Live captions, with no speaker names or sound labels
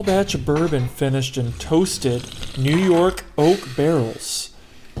Batch of bourbon finished in toasted New York oak barrels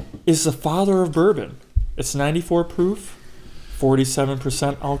is the father of bourbon. It's 94 proof,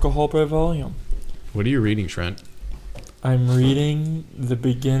 47% alcohol by volume. What are you reading, Trent? I'm reading the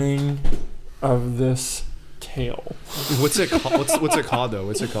beginning of this tale. What's it called? What's it called though?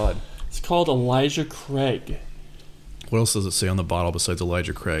 What's it called? It's called Elijah Craig. What else does it say on the bottle besides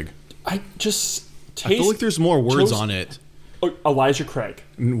Elijah Craig? I feel like there's more words on it. Elijah Craig.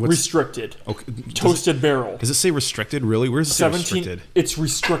 Restricted. Okay. Toasted barrel. Does it say restricted? Really? Where's it say restricted? It's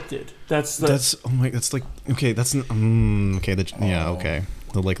restricted. That's okay. Okay.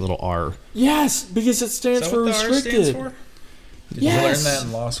 The like little R. Yes, because it stands for restricted. Stands for? Did you learn that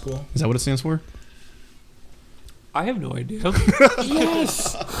in law school? Is that what it stands for? I have no idea.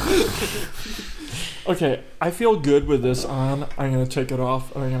 Yes. Okay, I feel good with this on. I'm gonna take it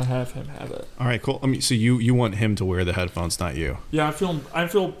off, and I'm gonna have him have it. All right, cool. I mean, so you want him to wear the headphones, not you? Yeah, I feel.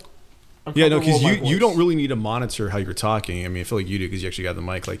 Yeah, no, because you don't really need to monitor how you're talking. I mean, I feel like you do because you actually got the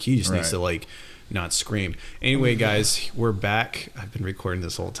mic. Like he just needs to like not scream. Anyway, guys, we're back. I've been recording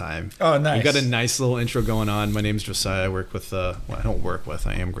this whole time. Oh, nice. We got a nice little intro going on. My name's Josiah. I work with. I don't work with.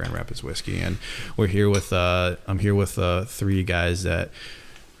 I am Grand Rapids Whiskey, and we're here with. I'm here with three guys that.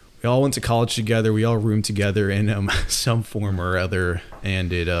 We all went to college together. We all roomed together in some form or other, and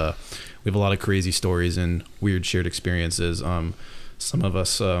we have a lot of crazy stories and weird shared experiences. Some of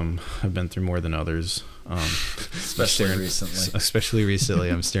us have been through more than others. Especially recently.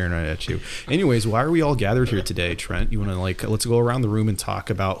 I'm staring right at you. Anyways, why are we all gathered here today, Trent? You want to let's go around the room and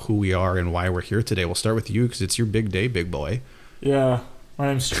talk about who we are and why we're here today. We'll start with you because it's your big day, big boy. Yeah, my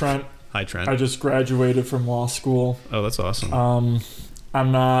name's Trent. Hi, Trent. I just graduated from law school. Oh, that's awesome.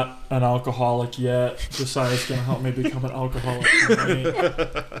 I'm not an alcoholic yet. Josiah's going to help me become an alcoholic tonight.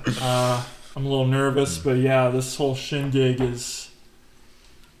 I'm a little nervous, but yeah, this whole shindig is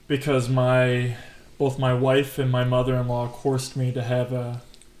because both my wife and my mother-in-law coursed me to have a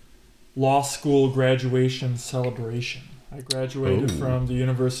law school graduation celebration. I graduated from the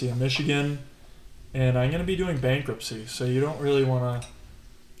University of Michigan, and I'm going to be doing bankruptcy, so you don't really want to...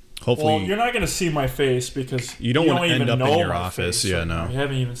 Hopefully, well, you're not going to see my face because you don't want to end up in your face. office. Yeah, no. You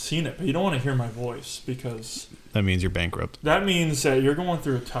haven't even seen it, but you don't want to hear my voice because that means you're bankrupt. That means that you're going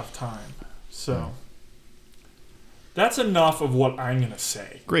through a tough time. So that's enough of what I'm going to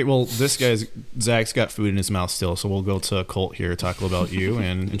say. Great. Well, Zach's got food in his mouth still, so we'll go to Colt here, talk a little about you,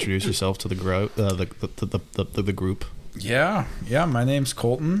 and introduce yourself to the group. Yeah. My name's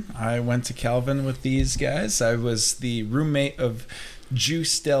Colton. I went to Calvin with these guys. I was the roommate of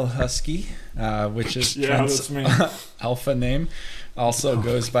Juice Del Husky, which is Trent's alpha name. Also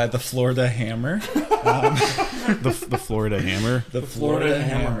goes by the Florida Hammer. The Florida Hammer? The Florida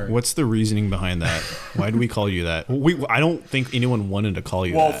Hammer. What's the reasoning behind that? Why do we call you that? I don't think anyone wanted to call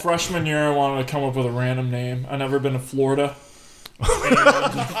you that. Well, freshman year, I wanted to come up with a random name. I've never been to Florida.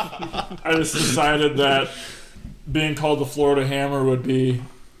 I just decided that being called the Florida Hammer would be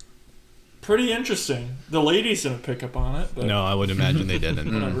pretty interesting. The ladies didn't pick up on it. But no, I would imagine they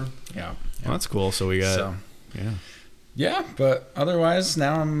didn't. Whatever. Yeah. Well, that's cool. So we got... Yeah, but otherwise,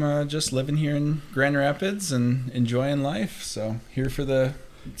 now I'm just living here in Grand Rapids and enjoying life. So here for the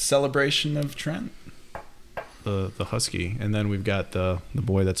celebration of Trent. The husky. And then we've got the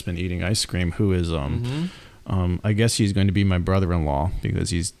boy that's been eating ice cream, who is... I guess he's going to be my brother-in-law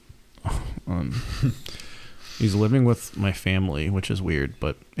because he's... He's living with my family, which is weird.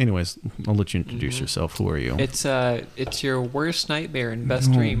 But anyways, I'll let you introduce yourself. Who are you? It's your worst nightmare and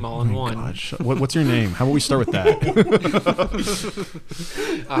best dream all in one. Gosh. What's your name? How about we start with that?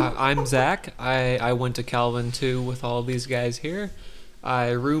 I'm Zach. I went to Calvin too with all these guys here. I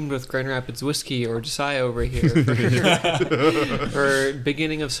roomed with Grand Rapids Whiskey or Josiah over here for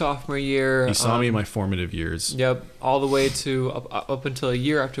beginning of sophomore year. He saw me in my formative years. Yep, all the way to up until a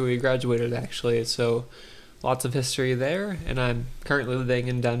year after we graduated, actually. So lots of history there, and I'm currently living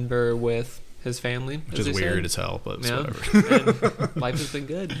in Denver with his family. Which is weird as hell, but whatever. And life has been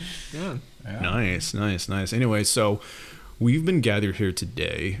good. Yeah. Nice. Anyway, so we've been gathered here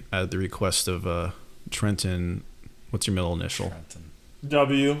today at the request of Trenton. What's your middle initial?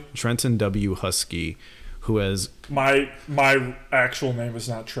 Trenton W. Husky, who has... My actual name is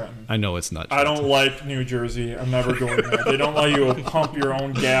not Trenton. I know it's not Trenton. I don't like New Jersey. I'm never going there. They don't let you pump your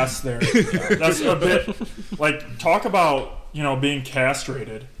own gas there. That's a bit... Like, talk about, being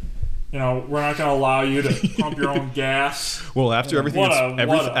castrated. We're not going to allow you to pump your own gas. Well, after everything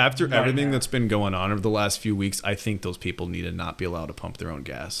everything that's been going on over the last few weeks, I think those people need to not be allowed to pump their own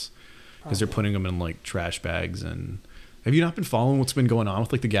gas. Because they're putting them in, like, trash bags and... Have you not been following what's been going on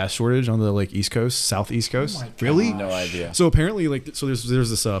with like the gas shortage on the like East Coast, Southeast Coast? Really? No idea. So apparently, like, so there's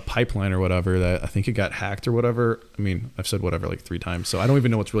this pipeline or whatever that I think it got hacked or whatever. I mean, I've said whatever like 3 times, so I don't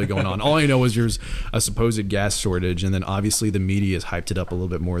even know what's really going on. All I know is there's a supposed gas shortage, and then obviously the media has hyped it up a little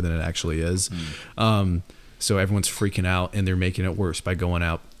bit more than it actually is. So everyone's freaking out, and they're making it worse by going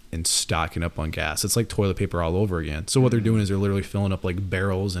out and stocking up on gas. It's like toilet paper all over again. So what they're doing is they're literally filling up like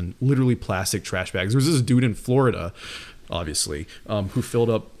barrels and literally plastic trash bags. There's this dude in Florida, obviously, who filled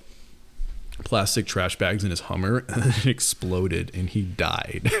up plastic trash bags in his Hummer, and then it exploded and he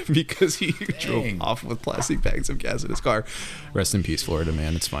died because he drove off with plastic bags of gas in his car. Rest in peace, Florida,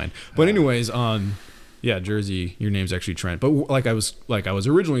 man. It's fine. But anyways, yeah, Jersey, your name's actually Trent. But like I was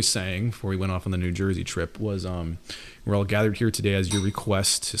originally saying before we went off on the New Jersey trip was we're all gathered here today as your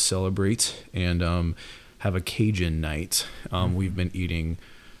request to celebrate and have a Cajun night. We've been eating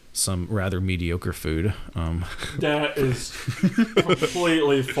some rather mediocre food. That is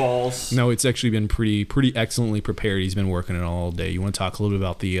completely false. No, it's actually been pretty excellently prepared. He's been working it all day. You want to talk a little bit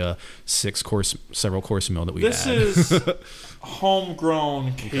about the several course meal that we had? This is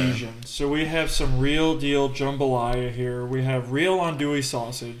homegrown Cajun. Okay. So we have some real deal jambalaya here. We have real andouille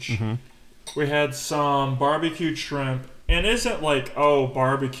sausage. Mm-hmm. We had some barbecue shrimp. And isn't like, oh,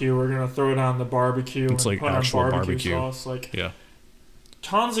 barbecue, we're going to throw it on the barbecue it's and like put actual on barbecue sauce. Like, yeah.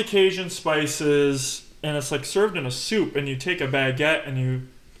 Tons of Cajun spices, and it's like served in a soup, and you take a baguette and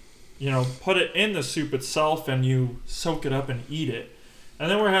you know, put it in the soup itself, and you soak it up and eat it. And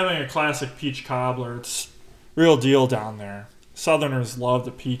then we're having a classic peach cobbler. It's real deal down there. Southerners love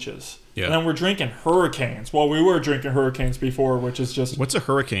the peaches. Yeah. And then we're drinking hurricanes. Well, we were drinking hurricanes before, which is just... What's a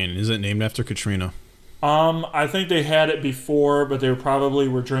hurricane? Is it named after Katrina? I think they had it before, but they probably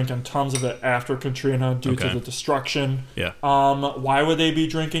were drinking tons of it after Katrina due to the destruction. Yeah. Why would they be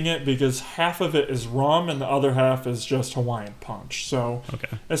drinking it? Because half of it is rum and the other half is just Hawaiian punch. So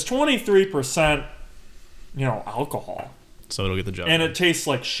it's 23%, you know, alcohol. So it'll get the job. And it tastes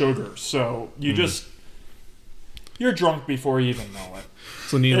like sugar. So you you're drunk before you even know it.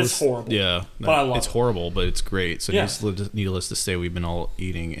 So needless, it's horrible. Yeah. But I love it's horrible, but it's great. So needless to say, we've been all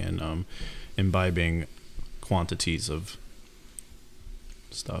eating and imbibing quantities of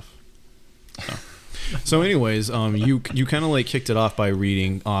stuff. So anyways, you kind of like kicked it off by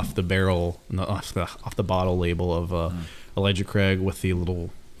reading off the barrel, off the bottle label of Elijah Craig with the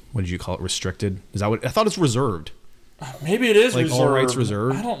little, what did you call it, restricted? Is that what I thought? It's reserved. Maybe it is like reserved. All rights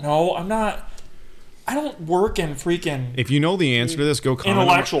reserved. I don't know. I don't work in freaking. If you know the answer to this, go comment.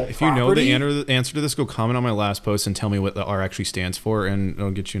 Intellectual if you know the answer to this, go comment on my last post and tell me what the R actually stands for, and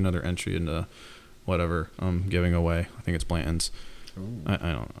it'll get you another entry into whatever I'm giving away. I think it's Blanton's. I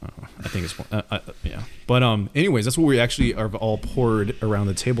don't know. I think it's yeah. But anyways, that's what we actually are all poured around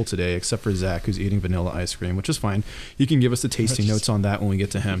the table today, except for Zach, who's eating vanilla ice cream, which is fine. You can give us the tasting notes on that when we get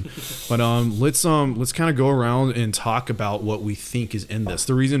to him. But let's kind of go around and talk about what we think is in this.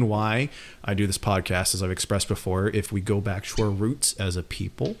 The reason why I do this podcast, as I've expressed before, if we go back to our roots as a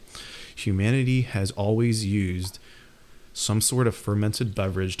people, humanity has always used some sort of fermented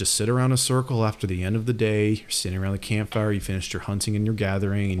beverage to sit around a circle after the end of the day. You're sitting around the campfire, you finished your hunting and your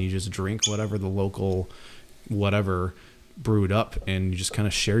gathering, and you just drink whatever the local whatever brewed up, and you just kind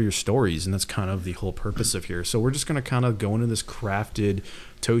of share your stories, and that's kind of the whole purpose of here. So we're just going to kind of go into this crafted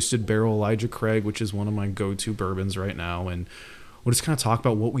toasted barrel Elijah Craig, which is one of my go-to bourbons right now, and we'll just kind of talk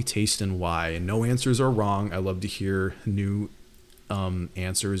about what we taste and why. And no answers are wrong. I love to hear new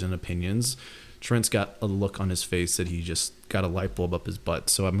answers and opinions. Trent's got a look on his face that he just got a light bulb up his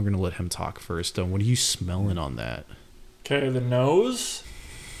butt, so I'm going to let him talk first. What are you smelling on that? Okay, the nose.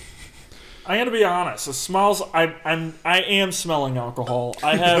 I got to be honest. It smells. I am smelling alcohol.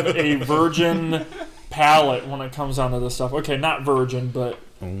 I have a virgin palate when it comes onto this stuff. Okay, not virgin, but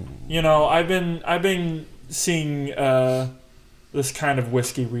you know, I've been seeing this kind of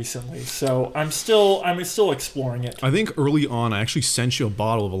whiskey recently, so I'm still exploring it. I think early on, I actually sent you a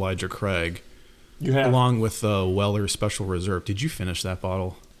bottle of Elijah Craig. You have? Along with Weller Special Reserve. Did you finish that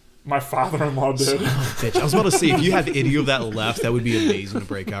bottle? My father-in-law did. Bitch, I was about to say, if you have any of that left, that would be amazing to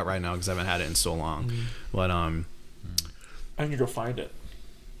break out right now because I haven't had it in so long. But I need to go find it.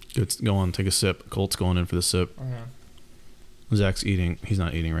 Go on, take a sip. Colt's going in for the sip. Okay. Zach's eating. He's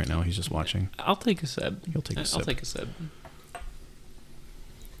not eating right now. He's just watching. I'll take a sip. You'll take a sip. I'll take a sip.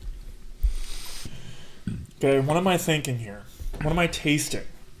 Okay, what am I thinking here? What am I tasting?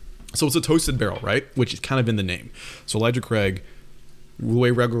 So it's a toasted barrel, right? Which is kind of in the name. So Elijah Craig, the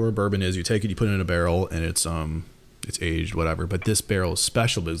way regular bourbon is, you take it, you put it in a barrel, and it's aged, whatever. But this barrel is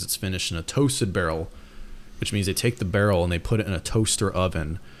special because it's finished in a toasted barrel, which means they take the barrel and they put it in a toaster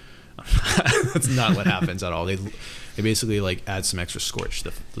oven, That's not what happens at all. They basically like add some extra scorch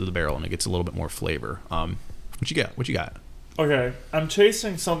to the barrel, and it gets a little bit more flavor. What you got? What you got? Okay, I'm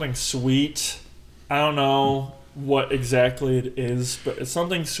tasting something sweet. I don't know what exactly it is, but it's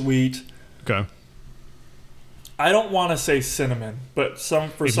something sweet. Okay. I don't want to say cinnamon, but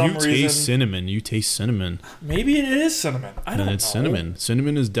for some reason... If you taste cinnamon, you taste cinnamon. Maybe it is cinnamon. I don't know. It's cinnamon.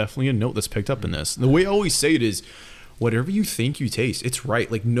 Cinnamon is definitely a note that's picked up in this. The way I always say it is, whatever you think you taste, it's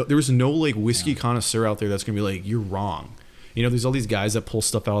right. Like there's no like whiskey connoisseur out there that's gonna be like, you're wrong. You know, there's all these guys that pull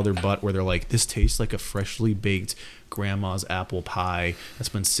stuff out of their butt where they're like, this tastes like a freshly baked grandma's apple pie that's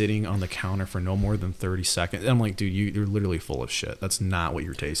been sitting on the counter for no more than 30 seconds. And I'm like, dude, you're literally full of shit. That's not what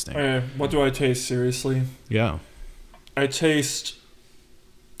you're tasting. What do I taste, seriously? Yeah. I taste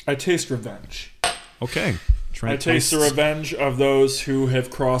revenge. Okay. I taste the revenge of those who have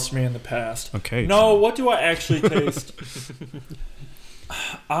crossed me in the past. Okay. No, what do I actually taste?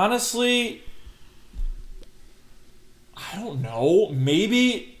 Honestly, I don't know.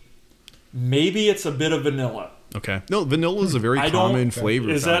 Maybe it's a bit of vanilla. Okay. No, vanilla is a very common flavor.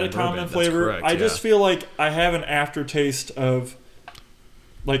 Is that a common flavor? Correct, I just feel like I have an aftertaste of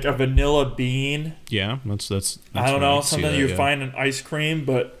like a vanilla bean. Yeah, that's I don't know, something you find in ice cream,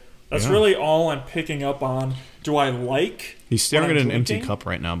 but that's really all I'm picking up on. Do I like? He's staring at an empty cup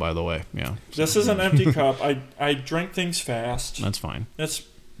right now, by the way. Yeah. This is an empty cup. I drink things fast. That's fine. You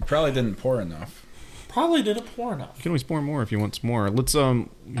probably didn't pour enough. Probably didn't pour enough. You can always pour more if you want some more. Let's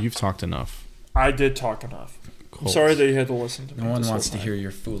you've talked enough. I did talk enough. Cool. I'm sorry that you had to listen to me. No one wants to hear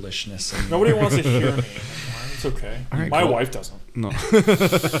your foolishness anymore. Nobody wants to hear me. It's okay. All right, my Colt. wife doesn't. No.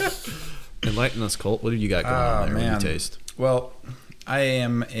 Enlighten us, Colt. What do you got going on there? Man. What do you taste? Well, I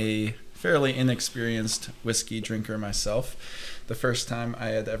am a fairly inexperienced whiskey drinker myself. The first time I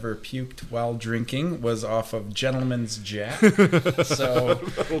had ever puked while drinking was off of Gentleman's Jack. So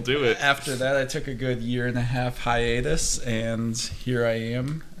we'll do it. After that, I took a good 1.5-year hiatus, and here I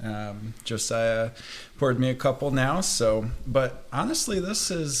am. Josiah poured me a couple now. But honestly, this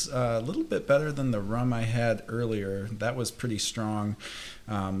is a little bit better than the rum I had earlier. That was pretty strong.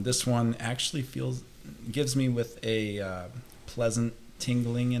 This one actually gives me with a pleasant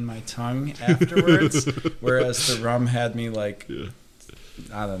tingling in my tongue afterwards, whereas the rum had me like,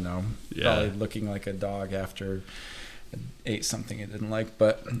 I don't know, probably looking like a dog after I ate something I didn't like.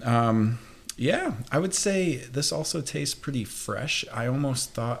 But I would say this also tastes pretty fresh. I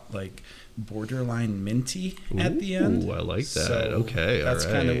almost thought like borderline minty at the end. Ooh, I like that. So okay, that's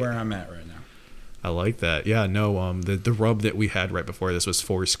all right. kind of where I'm at right now. I like that. Yeah, no, the rub that we had right before this was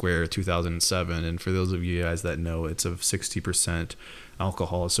Foursquare 2007, and for those of you guys that know, it's of 60%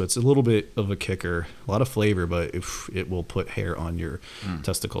 alcohol, so it's a little bit of a kicker, a lot of flavor, but it will put hair on your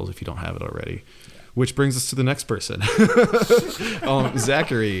testicles if you don't have it already. Which brings us to the next person.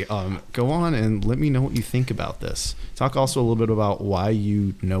 Zachary, go on and let me know what you think about this. Talk also a little bit about why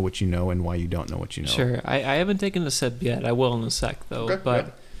you know what you know and why you don't know what you know. Sure. I haven't taken a sip yet. I will in a sec, though. Okay,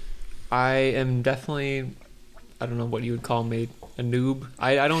 but I am definitely, I don't know what you would call me, a noob.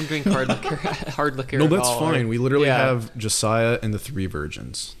 I don't drink hard liquor No, at that's all. fine. We literally have Josiah and the Three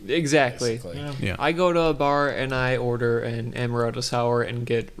Virgins. Exactly. Yeah. I go to a bar and I order an Amaretto Sour and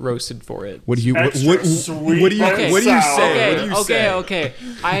get roasted for it. What do you what do you say? Okay.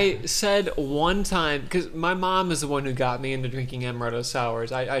 I said one time, because my mom is the one who got me into drinking Amaretto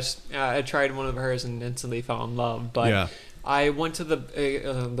Sours. I tried one of hers and instantly fell in love. But I went to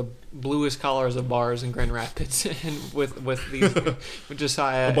the bluest collars of bars in Grand Rapids and with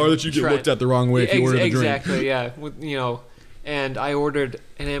Josiah. A bar that you get looked at the wrong way if you order the drink. Exactly, yeah. And I ordered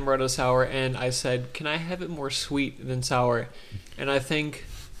an Amaretto Sour and I said, "Can I have it more sweet than sour?" And I think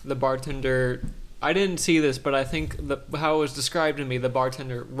the bartender, I didn't see this, but I think how it was described to me, the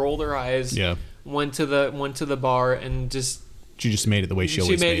bartender rolled her eyes, went to the bar and she just made it the way she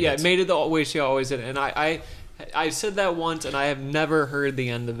always made it. Yeah, made it the way she always did. And I said that once, and I have never heard the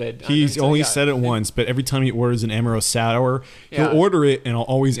end of it. He's only said it once, but every time he orders an Amaretto Sour, he'll order it, and I'll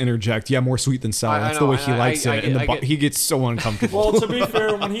always interject, more sweet than sour. That's the way he likes it. And he gets so uncomfortable. Well, to be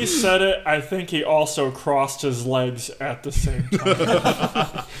fair, when he said it, I think he also crossed his legs at the same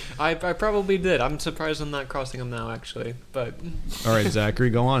time. I probably did. I'm surprised I'm not crossing them now, actually. But all right,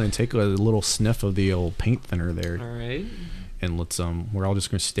 Zachary, go on and take a little sniff of the old paint thinner there. All right. And let's we're all just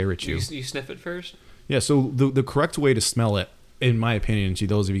going to stare at you. You sniff it first? Yeah, so the correct way to smell it, in my opinion, to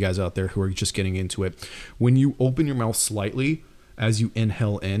those of you guys out there who are just getting into it, when you open your mouth slightly, as you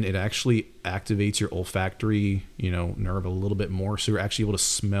inhale in, it actually activates your olfactory, nerve a little bit more. So you're actually able to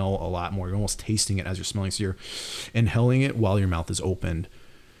smell a lot more. You're almost tasting it as you're smelling. So you're inhaling it while your mouth is opened.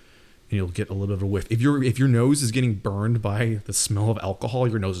 and you'll get a little bit of a whiff. If your nose is getting burned by the smell of alcohol,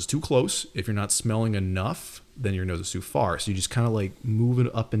 your nose is too close. If you're not smelling enough, then your nose is too far. So you just kind of like move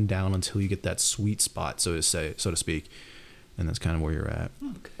it up and down until you get that sweet spot, so to speak, and that's kind of where you're at.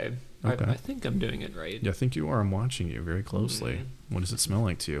 Okay. Okay. I think I'm doing it right. Yeah, I think you are. I'm watching you very closely. What does it smell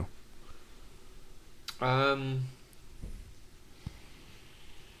like to you?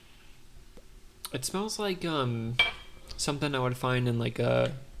 It smells like something I would find in like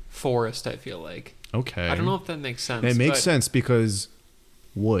a forest, I feel like. Okay. I don't know if that makes sense. It makes sense because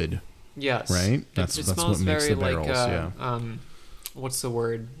wood. Yes. Right? It smells what makes very the barrels, like what's the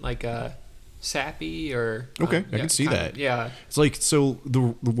word? Like sappy or okay, I can see that. Yeah. It's like, so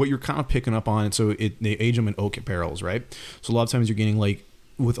what you're kind of picking up on, so they age them in oak barrels, right? So a lot of times you're getting like,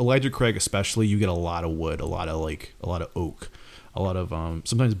 with Elijah Craig especially, you get a lot of wood, a lot of oak, a lot of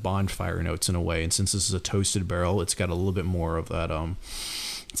sometimes bonfire notes in a way. And since this is a toasted barrel, it's got a little bit more of that.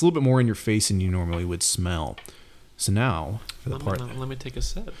 It's a little bit more in your face than you normally would smell. So now for the part. Let me take a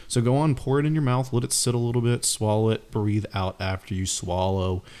sip. So go on, pour it in your mouth, let it sit a little bit, swallow it, breathe out after you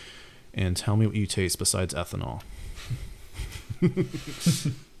swallow, and tell me what you taste besides ethanol. Dramatic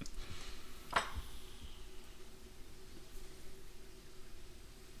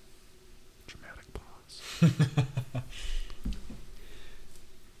pause.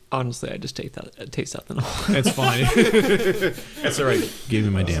 Honestly, I just taste ethanol. It's fine. That's all right. Give me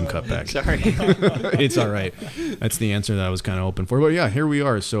my damn cup back. Sorry. It's all right. That's the answer that I was kind of hoping for. But yeah, here we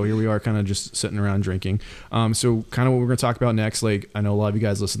are. So here we are kind of just sitting around drinking. So kind of what we're going to talk about next, like I know a lot of you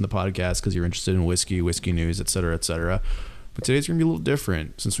guys listen to the podcast because you're interested in whiskey news, et cetera, et cetera. But today's going to be a little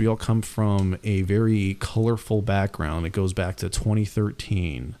different since we all come from a very colorful background. It goes back to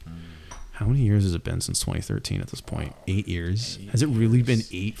 2013. How many years has it been since 2013 at this point? 8 years. Has it really been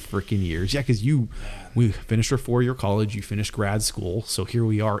 8 freaking years? Yeah, because we finished our 4-year college, you finished grad school, so here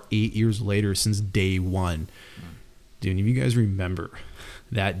we are 8 years later since day one. Do any of you guys remember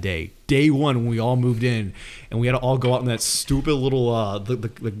that day one when we all moved in and we had to all go out in that stupid little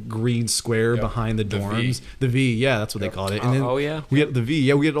the green square behind the dorms, the V, yeah, that's what they called it. And then we had the V,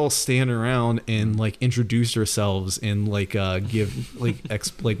 yeah, we had to all stand around and like introduce ourselves and like give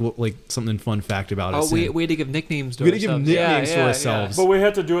like something fun fact about us. We had to give nicknames to ourselves. But we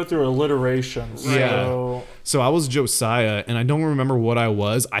had to do it through alliteration. So I was Josiah, and I don't remember what I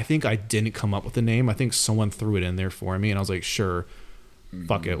was. I think I didn't come up with the name. I think someone threw it in there for me, and I was like, sure.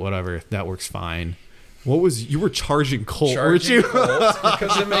 Fuck it, whatever. That works fine. What was you were charging Colt? Weren't you? Colt,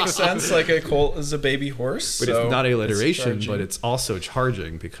 because it makes sense. Like a colt is a baby horse, but it's not alliteration. But it's also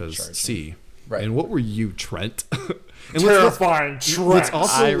charging because C. Right. And what were you, Trent? And terrifying Trent.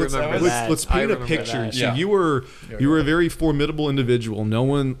 Let's paint a picture. That. So you were a very formidable individual. No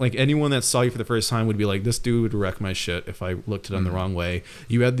one, like anyone that saw you for the first time would be like, this dude would wreck my shit if I looked at him the wrong way.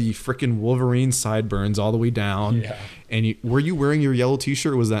 You had the freaking Wolverine sideburns all the way down. Yeah. And were you wearing your yellow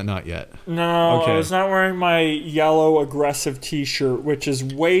t-shirt or was that not yet? No, okay. I was not wearing my yellow aggressive t-shirt, which is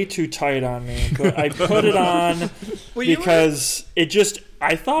way too tight on me. But I put it on because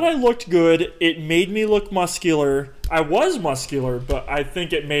I thought I looked good. It made me look muscular. I was muscular, but I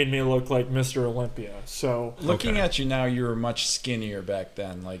think it made me look like Mr. Olympia. So looking at you now, you were much skinnier back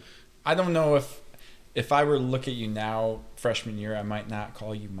then. Like, I don't know if I were to look at you now, freshman year, I might not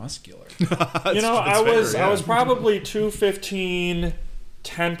call you muscular. I was probably 215,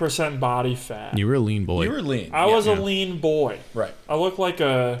 10% body fat. You were a lean boy. You were lean. I was a lean boy. Right. I look like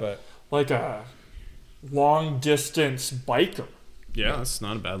a long distance biker. Yeah, that's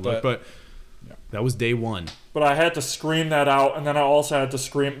not a bad look, but that was day one. But I had to scream that out, and then I also had to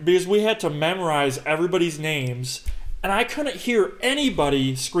scream because we had to memorize everybody's names, and I couldn't hear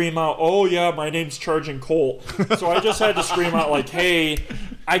anybody scream out, "Oh yeah, my name's Charging Colt." So I just had to scream out like, "Hey!"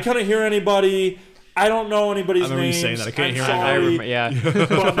 I couldn't hear anybody. I don't know anybody's name. I remember you saying that. I can't hear. I remember,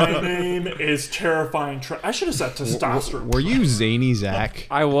 but my name is Terrifying. I should have said testosterone. Were you Zany Zach?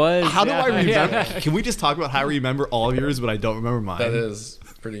 I was. How do I remember? Yeah. Can we just talk about how I remember all of yours, but I don't remember mine? That is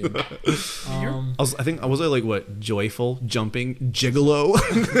pretty. I was like what? Joyful, jumping, gigolo.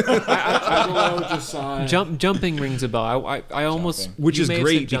 Jumping rings a bell. I almost, which is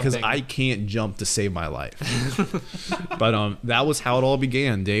great because I can't jump to save my life. But that was how it all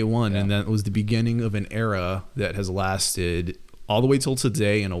began, day one, and that was the beginning of an era that has lasted all the way till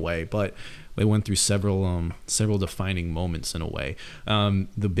today in a way. But they went through several defining moments in a way.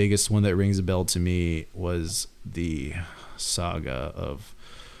 The biggest one that rings a bell to me was the saga of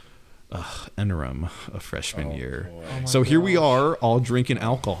interim of freshman year. So here we are all drinking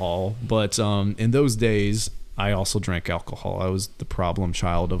alcohol, but in those days I also drank alcohol. I was the problem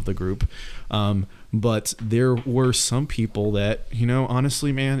child of the group. But there were some people that,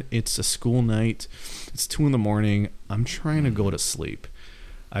 honestly, man, it's a school night. It's 2 a.m. I'm trying to go to sleep.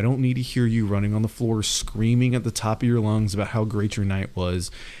 I don't need to hear you running on the floor screaming at the top of your lungs about how great your night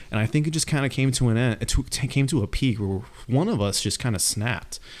was. And I think it just kind of came to an end. It came to a peak where one of us just kind of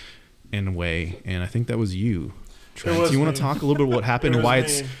snapped in a way. And I think that was you. Trent, do you want to talk a little bit about what happened and why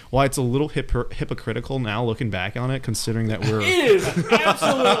it's a little hypocritical now looking back on it, considering that we're... It is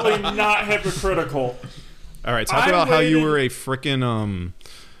absolutely not hypocritical. All right, talk about how you were a frickin'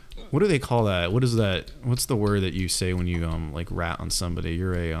 what do they call that? What is that? What's the word that you say when you like rat on somebody?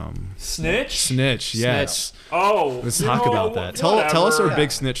 You're a snitch. Snitch, yes. Oh, let's talk about that. Tell us our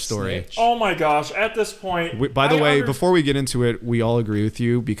big snitch story. Snitch. Oh my gosh! At this point, by the way, before we get into it, we all agree with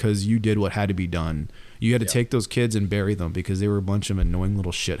you because you did what had to be done. You had to take those kids and bury them because they were a bunch of annoying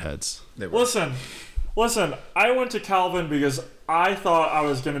little shitheads. Listen. I went to Calvin because I thought I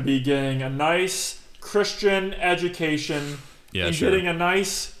was going to be getting a nice Christian education and getting a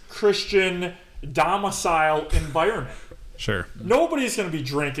nice Christian domicile environment. Sure. Nobody's going to be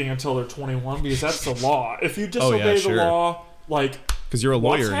drinking until they're 21 because that's the law. If you disobey the law, because you're a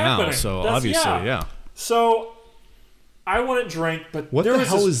lawyer now, so obviously, yeah. So I wouldn't drink, but what the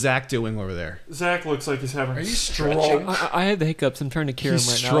hell is Zach doing over there? Zach looks like he's having a stroke. I had the hiccups. I'm trying to cure him right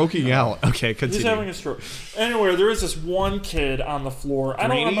now. He's stroking out. Okay, continue. He's having a stroke. Anyway, there is this one kid on the floor. I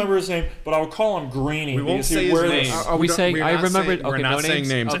don't remember his name, but I would call him Greenie. We won't say his name. Are we saying? I remembered. We're not saying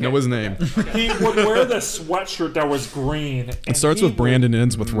names. Okay. Know his name. He would wear this sweatshirt that was green. It starts with Brandon and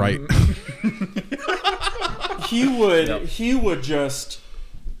ends with Wright. He would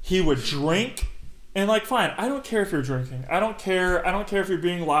drink. And fine, I don't care if you're drinking. I don't care if you're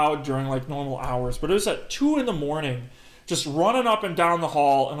being loud during normal hours. But it was at 2 a.m, just running up and down the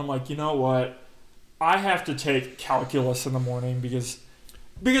hall, and I'm like, you know what? I have to take calculus in the morning because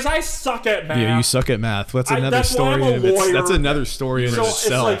I suck at math. Yeah, you suck at math. That's another story. That's another story in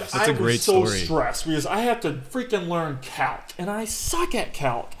itself. That's a great story. I was so stressed because I have to freaking learn calc, and I suck at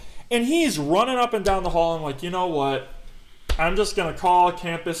calc. And he's running up and down the hall, and I'm like, you know what? I'm just gonna call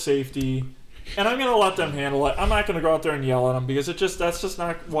campus safety. And I'm going to let them handle it. I'm not going to go out there and yell at them because that's just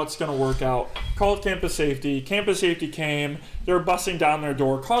not what's going to work out. Called campus safety. Campus safety came. They were busting down their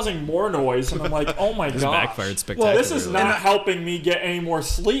door, causing more noise. And I'm like, oh my gosh. Backfired spectacularly. Well, this is not helping me get any more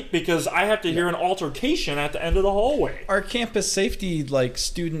sleep because I have to hear an altercation at the end of the hallway. Our campus safety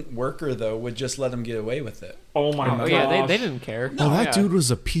student worker, though, would just let them get away with it. Oh my gosh. Yeah, they didn't care. Oh, that dude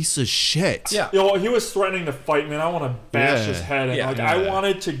was a piece of shit. Yeah. He was threatening to fight me, and I want to bash his head in. I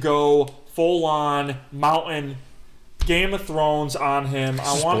wanted to go full-on mountain Game of Thrones on him.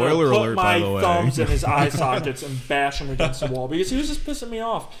 I wanted to put my thumbs in his eye sockets and bash him against the wall because he was just pissing me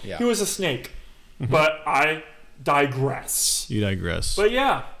off. Yeah. He was a snake. But I digress. You digress. But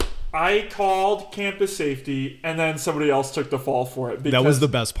yeah, I called campus safety, and then somebody else took the fall for it. That was the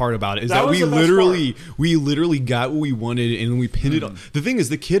best part about it. Is that we literally got what we wanted, and we pinned it on. The thing is,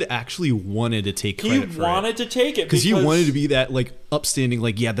 the kid actually wanted to take credit for it. He wanted to take it because he wanted to be that upstanding.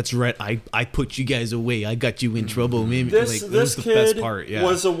 Yeah, that's right. I put you guys away. I got you in trouble. This was the kid best part. Yeah.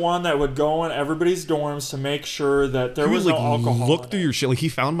 was the one that would go in everybody's dorms to make sure that there was no alcohol. Look through your shit. He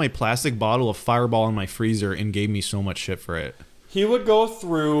found my plastic bottle of Fireball in my freezer and gave me so much shit for it. He would go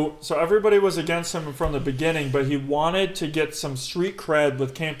through, so everybody was against him from the beginning, but he wanted to get some street cred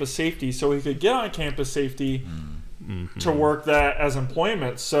with campus safety so he could get on campus safety to work that as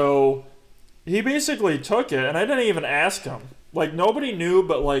employment. So he basically took it, and I didn't even ask him. Nobody knew,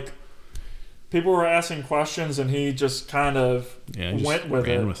 but people were asking questions, and he just kind of went with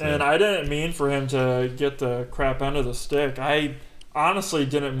it. And I didn't mean for him to get the crap end of the stick. I honestly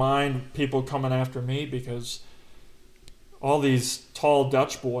didn't mind people coming after me because all these tall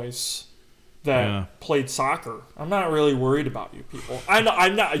Dutch boys that played soccer. I'm not really worried about you people. I'm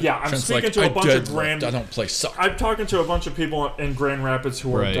not. Yeah, I'm speaking to a bunch of Grand. I don't play soccer. I'm talking to a bunch of people in Grand Rapids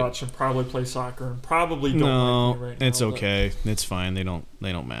who are Dutch and probably play soccer and probably don't like me right now. It's okay. It's fine. They don't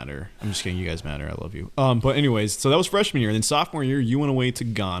matter. I'm just kidding. You guys matter. I love you. But anyways, so that was freshman year. Then sophomore year, you went away to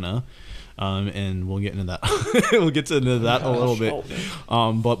Ghana. And we'll get into that. We'll get into that a little bit.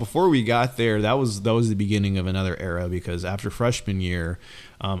 But before we got there, that was the beginning of another era because after freshman year,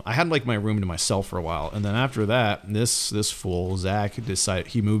 I had my room to myself for a while, and then after that, this fool Zach decided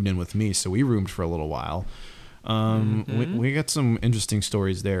he moved in with me, so we roomed for a little while. We got some interesting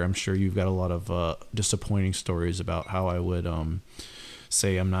stories there. I'm sure you've got a lot of disappointing stories about how I would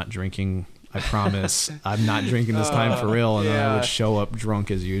say I'm not drinking. I promise I'm not drinking this time for real, and then I would show up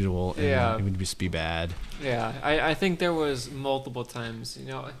drunk as usual, and it would just be bad. Yeah, I think there was multiple times.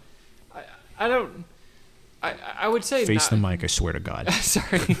 I don't. I would say face the mic. I swear to God.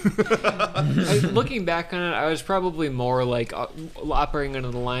 Sorry. Looking back on it, I was probably more like operating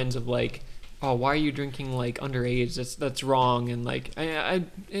under the lines of like, oh, why are you drinking like underage? That's wrong. And like, it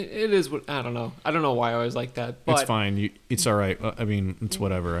is what I don't know. I don't know why I was like that. But it's fine. It's all right. I mean, it's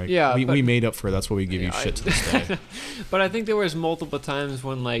whatever. We made up for it. That's why we give you shit to this day. But I think there was multiple times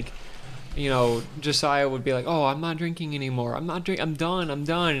when like, you know, Josiah would be like, oh, I'm not drinking anymore. I'm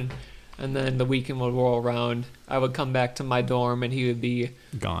done. And then the weekend would roll around. I would come back to my dorm, and he would be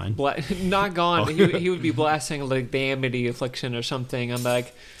gone. Not gone. But he would be blasting like the Amity Affliction or something. I'm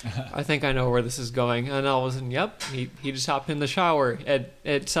like, I think I know where this is going. And all of a sudden, yep, he just hopped in the shower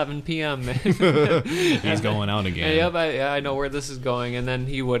at 7 p.m. He's going out again. Yep, I know where this is going. And then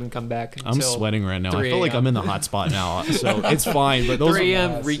he wouldn't come back until I'm sweating right now. I feel like I'm in the hot spot now, so it's fine. But those 3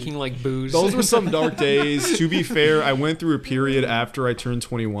 a.m. reeking like booze. Those were some dark days. To be fair, I went through a period after I turned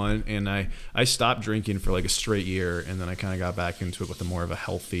 21, and I stopped drinking for like a straight year, and then I kind of got back into it with a more of a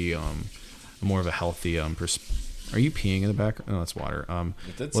healthy are you peeing in the back? Oh, that's water.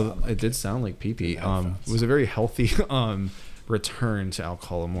 It did sound like pee-pee. It was a very healthy return to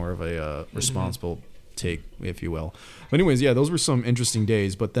alcohol, more of a responsible take, if you will. But anyways, yeah, those were some interesting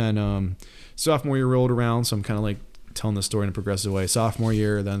days. But then sophomore year rolled around, so I'm kind of like telling the story in a progressive way. Sophomore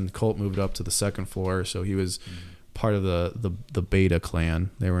year, then Colt moved up to the second floor, so he was part of the Beta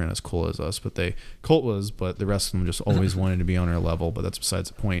clan. They weren't as cool as us, but Colt was, but the rest of them just always wanted to be on our level, but that's besides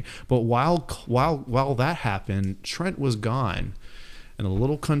the point. But while that happened, Trent was gone in a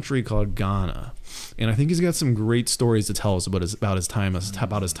little country called Ghana, and I think he's got some great stories to tell us about his time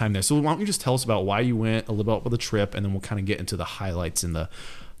there. So why don't you just tell us about why you went, a little bit about the trip, and then we'll kind of get into the highlights and the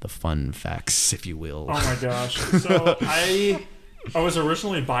fun facts, if you will. Oh my gosh. So I was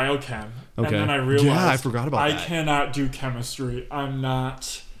originally biochem, and then I realized I forgot about that. I cannot do chemistry. I'm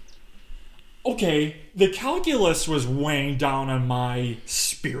not... Okay, the calculus was weighing down on my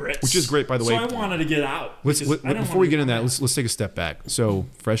spirits. Which is great, by the way. So I wanted to get out. Before we get into that, let's take a step back. So,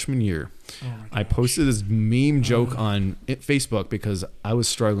 freshman year, I posted this meme joke on Facebook because I was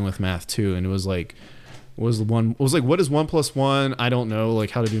struggling with math too, and it was like... what is 1 + 1? I don't know, like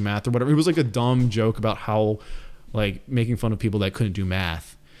how to do math or whatever. It was like a dumb joke about how... like making fun of people that couldn't do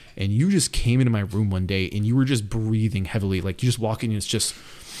math, and you just came into my room one day and you were just breathing heavily, like you just walk in and it's just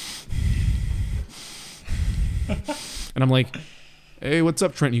and I'm like, hey, what's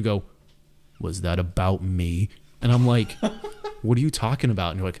up, Trent? And you go, was that about me? And I'm like, what are you talking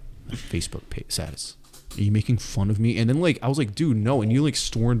about? And you're like, Facebook status. Are you making fun of me? And then like I was like, dude, no. And you like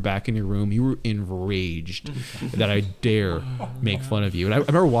stormed back in your room. You were enraged that I dare make fun of you. And I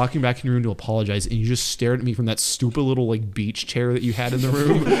remember walking back in your room to apologize, and you just stared at me from that stupid little like beach chair that you had in the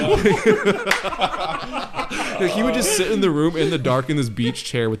room. Like he would just sit in the room in the dark in this beach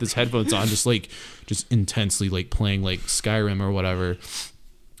chair with his headphones on, just intensely like playing like Skyrim or whatever.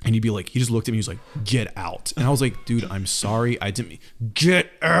 And he'd be like, he just looked at me, he was like, get out. And I was like, dude, I'm sorry. I didn't mean,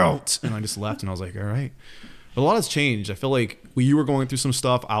 get out. And I just left, and I was like, all right. But a lot has changed. I feel like you were going through some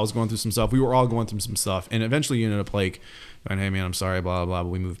stuff. I was going through some stuff. We were all going through some stuff. And eventually you ended up like, going, hey, man, I'm sorry, blah, blah, blah. But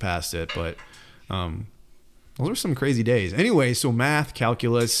we moved past it. But those are some crazy days. Anyway, so math,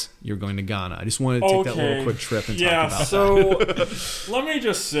 calculus, you're going to Ghana. I just wanted to take that little quick trip and talk about that. So let me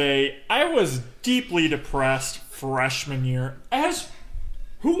just say, I was deeply depressed freshman year.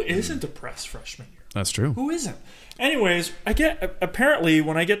 Who isn't depressed freshman year? That's true. Who isn't? Anyways, apparently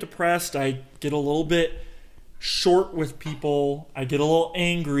when I get depressed, I get a little bit short with people. I get a little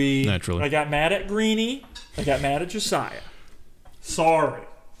angry. Naturally. I got mad at Greenie. I got mad at Josiah. Sorry.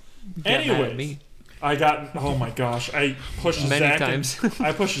 Anyways, oh my gosh, I pushed Zach.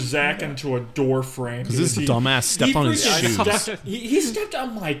 I pushed Zach into a door frame. Because this dumbass stepped on his shoes. He stepped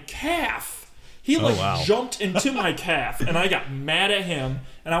on my calf. He jumped into my calf, and I got mad at him.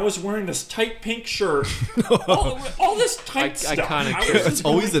 And I was wearing this tight pink shirt, all this tight stuff. It's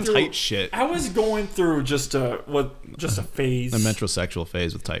always the tight shit. I was going through just a phase, a metrosexual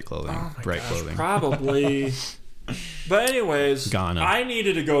phase with tight clothing, bright clothing, probably. But anyways, Ghana. I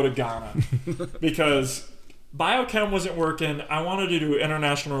needed to go to Ghana because biochem wasn't working. I wanted to do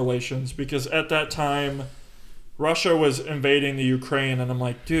international relations because at that time Russia was invading the Ukraine, and I'm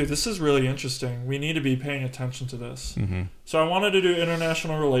like, dude, this is really interesting. We need to be paying attention to this. Mm-hmm. So I wanted to do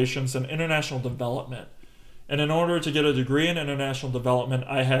international relations and international development. And in order to get a degree in international development,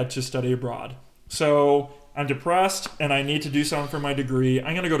 I had to study abroad. So I'm depressed, and I need to do something for my degree.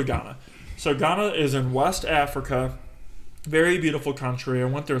 I'm going to go to Ghana. So Ghana is in West Africa, very beautiful country. I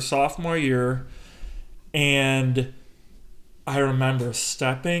went there sophomore year, and I remember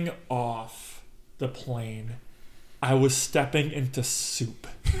stepping off the plane I was stepping into soup.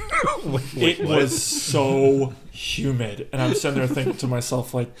 It was so humid. And I'm sitting there thinking to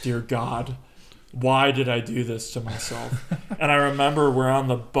myself, like, dear God, why did I do this to myself? And I remember we're on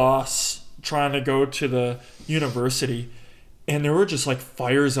the bus trying to go to the university, and there were just like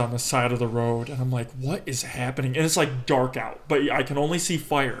fires on the side of the road. And I'm like, what is happening? And it's like dark out, but I can only see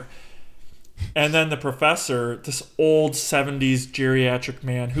fire. And then the professor, this old 70s geriatric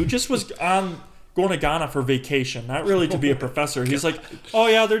man who just was going to Ghana for vacation, not really to be a professor. He's like, oh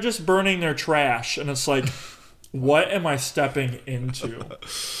yeah, they're just burning their trash. And it's like, what am I stepping into?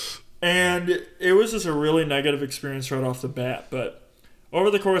 And it was just a really negative experience right off the bat. But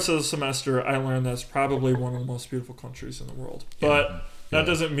over the course of the semester, I learned that's probably one of the most beautiful countries in the world. But that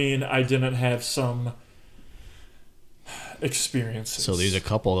doesn't mean I didn't have some experiences. So there's a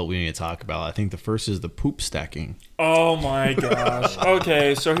couple that we need to talk about. I think the first is the poop stacking. Oh my gosh.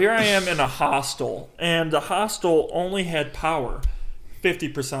 Okay, so here I am in a hostel, and the hostel only had power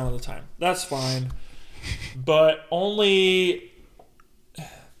 50% of the time. That's fine. But only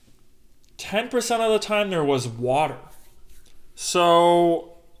 10% of the time there was water.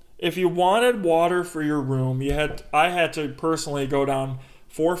 So if you wanted water for your room, I had to personally go down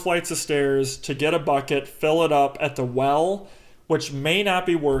 4 flights of stairs to get a bucket, fill it up at the well, which may not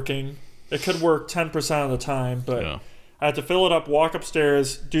be working. It could work 10% of the time, but I had to fill it up, walk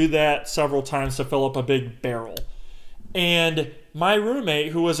upstairs, do that several times to fill up a big barrel. And my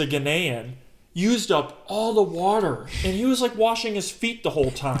roommate, who was a Ghanaian, used up all the water, and he was like washing his feet the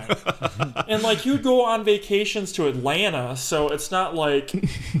whole time. And like he would go on vacations to Atlanta, so it's not like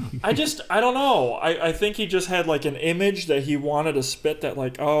I don't know. I think he just had like an image that he wanted to spit that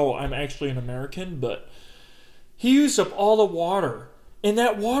like, oh, I'm actually an American, but he used up all the water, and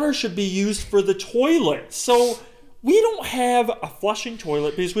that water should be used for the toilet. So we don't have a flushing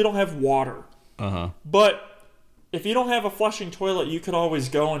toilet because we don't have water. But if you don't have a flushing toilet, you could always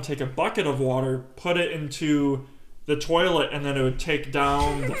go and take a bucket of water, put it into the toilet, and then it would take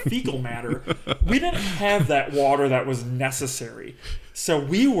down the fecal matter. We didn't have that water that was necessary. So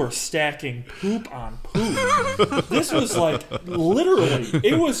we were stacking poop on poop. This was like, literally,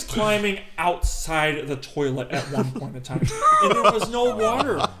 it was climbing outside the toilet at one point in time. And there was no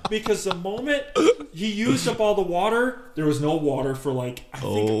water, because the moment he used up all the water, there was no water for like, I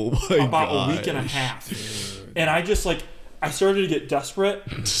think about a week and a half. And I just like, I started to get desperate,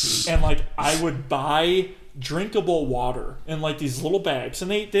 and like I would buy drinkable water in like these little bags, and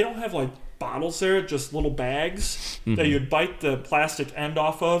they don't have like bottles there, just little bags that you'd bite the plastic end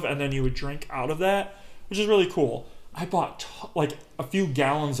off of, and then you would drink out of that, which is really cool. I bought like a few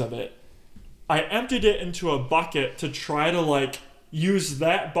gallons of it. I emptied it into a bucket to try to like use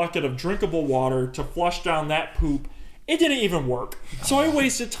that bucket of drinkable water to flush down that poop. It didn't even work. So I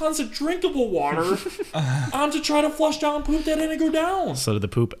wasted tons of drinkable water on to try to flush down poop that didn't go down. So did the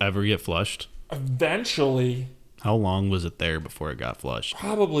poop ever get flushed? Eventually. How long was it there before it got flushed?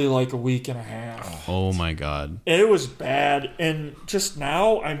 Probably like a week and a half. Oh my God. It was bad. And just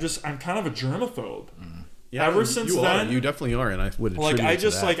now, I'm kind of a germaphobe. Yeah, ever since then, you definitely are, and I would attribute like I to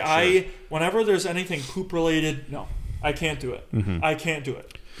just that, like whenever there's anything poop related, no, I can't do it. I can't do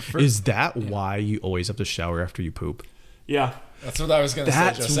it. Is that why you always have to shower after you poop? Yeah. That's what I was going to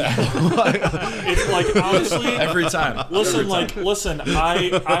say just now. It's like, honestly, every time. Listen,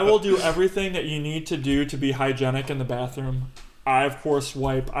 I will do everything that you need to do to be hygienic in the bathroom. I, of course,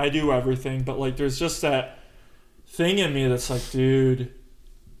 wipe. I do everything. But, like, there's just that thing in me that's like, dude,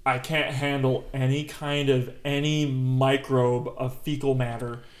 I can't handle any microbe of fecal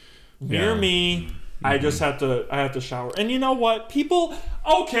matter near me. I just have to shower. And you know what? People,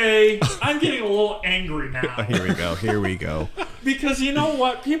 okay, I'm getting a little angry now. Here we go. Because you know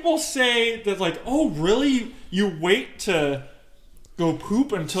what? People say that like, oh, really? You wait to go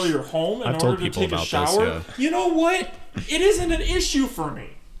poop until you're home in order to take a shower? This, yeah. You know what? It isn't an issue for me.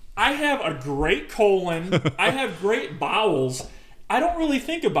 I have a great colon. I have great bowels. I don't really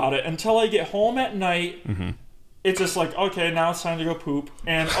think about it until I get home at night. It's just like, okay, now it's time to go poop.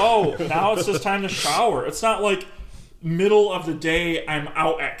 And, now it's just time to shower. It's not like middle of the day I'm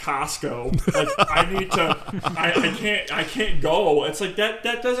out at Costco. Like, I can't go. It's like, that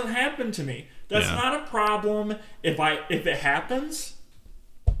doesn't happen to me. That's not a problem. If it happens,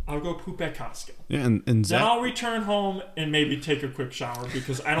 I'll go poop at Costco. Yeah, and Zach, then I'll return home and maybe take a quick shower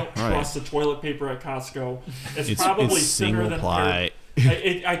because I don't trust the toilet paper at Costco. It's probably thinner than ply.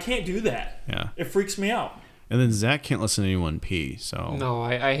 I can't do that. Yeah. It freaks me out. And then Zach can't listen to anyone pee, so... No,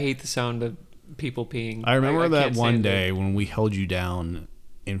 I hate the sound of people peeing. I remember that one day when we held you down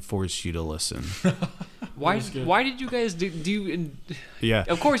and force you to listen. Why did you guys do you? Yeah.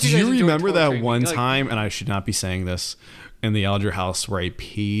 Of course, do you guys you remember that torturing me. one Like, time, and I should not be saying this, in the Alger house where I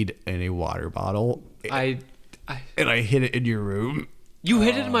peed in a water bottle? And I hid it in your room. You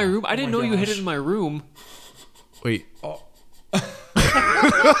hid it in my room? I didn't know you hid it in my room. Wait. Oh.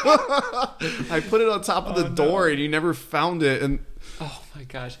 I put it on top of the door, and you never found it. And oh my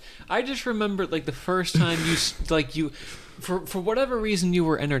gosh, I just remember like the first time you for whatever reason you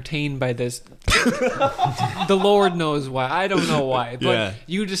were entertained by this. The Lord knows why. I don't know why, but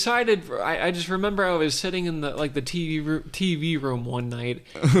you decided. I just remember I was sitting in the TV room one night,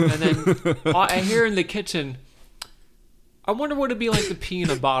 and then I hear in the kitchen, I wonder what it'd be like to pee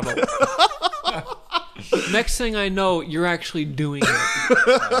in a bottle. Next thing I know, you're actually doing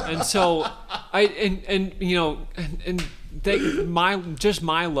it, and so my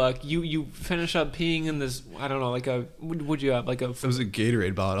luck. You finish up peeing in this. I don't know, what'd you have? It was a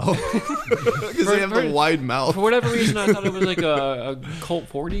Gatorade bottle because they have the wide mouth. For whatever reason, I thought it was like a Colt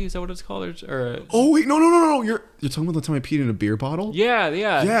 40. Is that what it's called? Or oh wait, no. You're talking about the time I peed in a beer bottle? Yeah.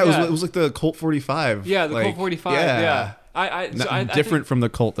 It was like the Colt 45. Yeah, the Colt 45. Yeah. I different from the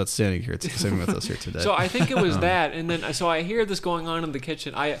Colt that's standing here, sitting with us here today. So I think it was that, and then so I hear this going on in the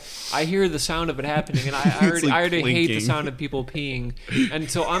kitchen. I hear the sound of it happening, and I already hate the sound of people peeing, and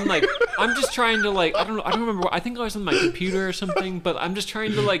so I'm just trying to I don't remember. I think I was on my computer or something, but I'm just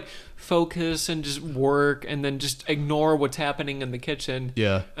trying to focus and just work, and then just ignore what's happening in the kitchen.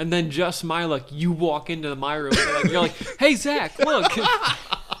 Yeah. And then just my luck, you walk into my room, and you're like, "Hey Zach, look."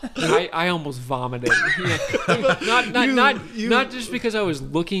 I almost vomited. Yeah. Not just because I was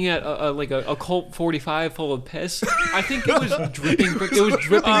looking at a Colt 45 full of piss. I think it was dripping. It was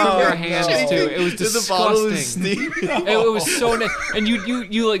dripping from your hands too. It was disgusting. The bottle was steaming. It was so and you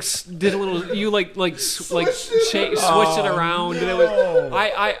did a little switched it around, and it was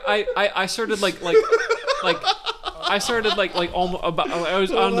I started I started almost about. I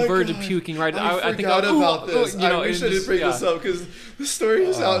was on the verge of puking. Right, I forgot about this. I wish I didn't bring this up because the story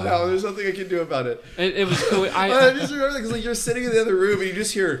is out now. There's nothing I can do about it. It was cool. I just remember because you're sitting in the other room and you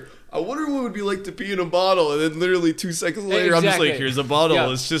just hear, I wonder what it would be like to pee in a bottle, and then literally 2 seconds later, I'm just like, here's a bottle. Yeah.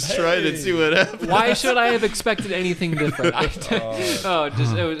 Let's just try it and see what happens. Why should I have expected anything different?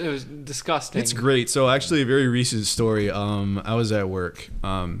 It was disgusting. It's great. So actually, a very recent story. I was at work.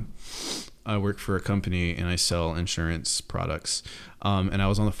 I work for a company and I sell insurance products. And I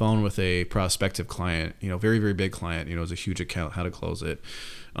was on the phone with a prospective client, very, very big client, it was a huge account, how to close it.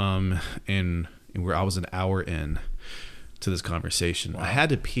 And where I was an hour in to this conversation. Wow. I had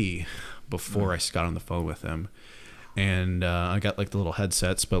to pee before I got on the phone with him. And I got the little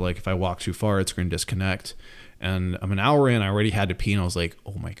headsets, but if I walk too far, it's going to disconnect. And I'm an hour in, I already had to pee, and I was like,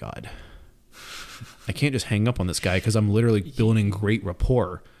 oh my God. I can't just hang up on this guy because I'm literally building great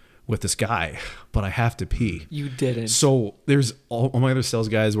rapport with this guy, but I have to pee. You didn't. So there's all my other sales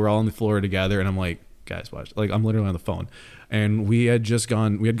guys. We're all on the floor together, and I'm like, guys, watch. I'm literally on the phone, and we had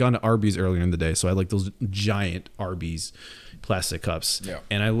gone to Arby's earlier in the day, so I had those giant Arby's plastic cups,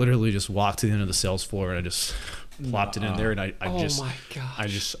 and I literally just walked to the end of the sales floor and I just plopped it in there, and I just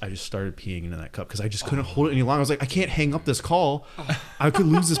started peeing into that cup because I just couldn't hold it any longer. I was like, I can't hang up this call. I could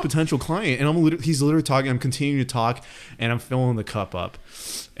lose this potential client, and he's literally talking. I'm continuing to talk, and I'm filling the cup up,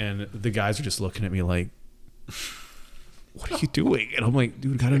 and the guys are just looking at me like, what are you doing? And I'm like,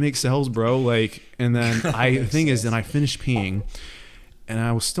 dude, gotta make sales, bro. And then the thing is, then I finished peeing, and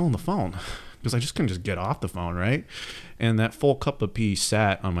I was still on the phone because I just couldn't just get off the phone, right? And that full cup of pee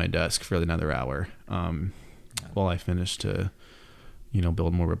sat on my desk for another hour. While I finished to,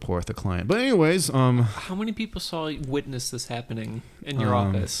 build more rapport with the client. But anyways, how many people witness this happening in your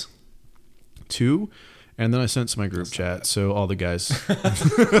office? 2, and then I sent to my group chat, so all the guys.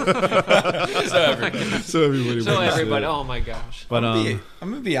 So everybody. Oh my gosh! But I'm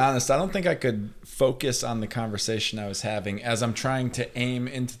gonna be honest. I don't think I could focus on the conversation I was having as I'm trying to aim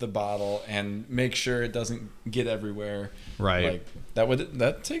into the bottle and make sure it doesn't get everywhere. Right.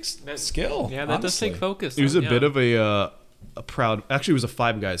 That takes skill. Yeah, that does take focus. It was a bit of a proud. Actually, it was a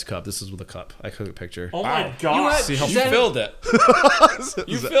Five Guys cup. This is with a cup. I took a picture. Oh my God! You filled it.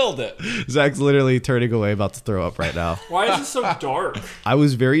 You filled it. Zach's literally turning away, about to throw up right now. Why is it so dark? I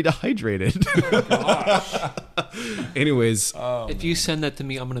was very dehydrated. Oh my gosh. Anyways, if you send that to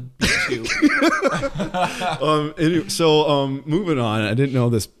me, I'm gonna beat you. Moving on. I didn't know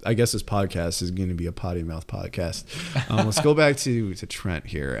this. I guess this podcast is going to be a potty mouth podcast. Let's go back to Trent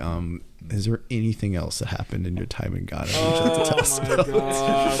here. Is there anything else that happened in your time in Ghana? Oh my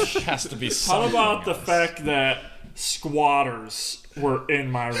gosh. Has to be How something. about the fact that squatters were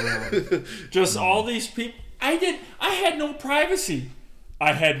in my room? Just all these people. I had no privacy.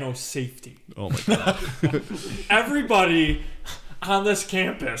 I had no safety. Oh my God. Everybody on this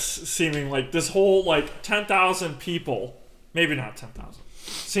campus, seeming like this whole like 10,000 people, maybe not 10,000,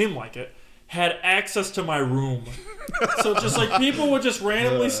 seemed like it, had access to my room. So just like people would just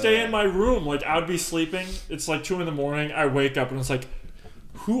randomly stay in my room. Like I would be sleeping. It's like 2 a.m. I wake up and it's like,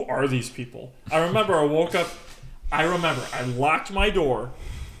 who are these people? I remember I woke up. I locked my door.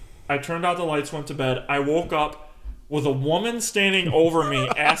 I turned out the lights, went to bed. I woke up with a woman standing over me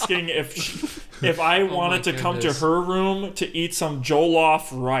asking if I wanted to come to her room to eat some jollof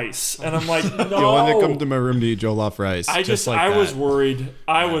rice. And I'm like, no. You want to come to my room to eat jollof rice? I was worried.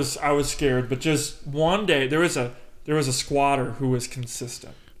 I was scared. But just one day, there was a squatter who was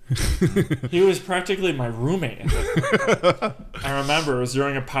consistent. He was practically my roommate. I remember it was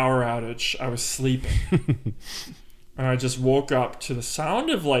during a power outage. I was sleeping. And I just woke up to the sound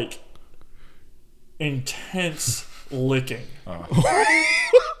of like intense licking.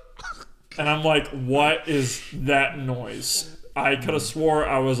 And I'm like, what is that noise? I could have swore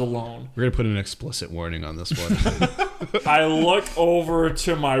I was alone. We're going to put an explicit warning on this one. I look over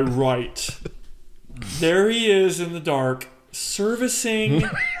to my right. There he is in the dark, servicing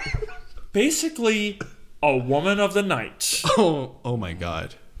basically a woman of the night. Oh my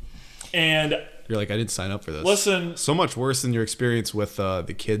God. And you're like, I didn't sign up for this. Listen, so much worse than your experience with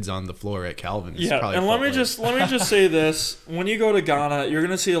the kids on the floor at Calvin. Yeah, and let me just say this: when you go to Ghana, you're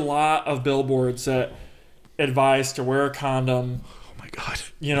going to see a lot of billboards that advise to wear a condom. Oh my God!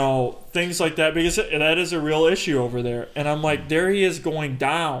 You know, things like that, because that is a real issue over there. And I'm like, there he is going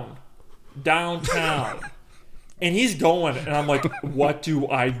downtown, and he's going, and I'm like, what do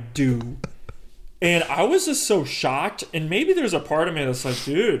I do? And I was just so shocked, and maybe there's a part of me that's like,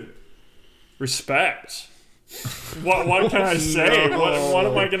 dude, respect. What can I say? No. What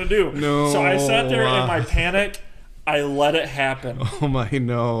am I gonna do? No. So I sat there in my panic. I let it happen. Oh my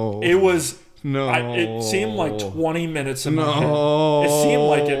no! It was no. It seemed like 20 minutes in my head. It seemed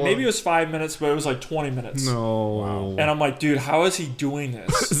like it. Maybe it was 5 minutes, but it was like 20 minutes. No. Wow. And I'm like, dude, how is he doing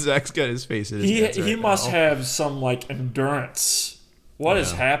this? Zach's got his face in his He must have some like endurance. What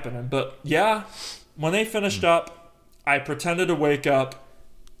is happening? But yeah, when they finished up, I pretended to wake up.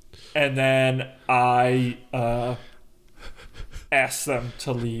 And then I asked them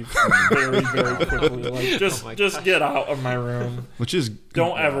to leave very, very quickly. Like, just get out of my room.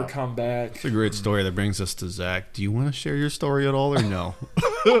 Don't ever come back. It's a great story that brings us to Zach. Do you want to share your story at all, or no?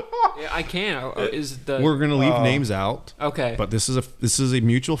 Yeah, I can. We're gonna leave names out. Okay. But this is a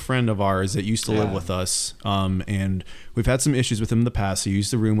mutual friend of ours that used to live with us. And we've had some issues with him in the past. He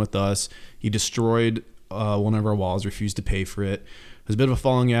used the room with us. He destroyed one of our walls. Refused to pay for it. There's a bit of a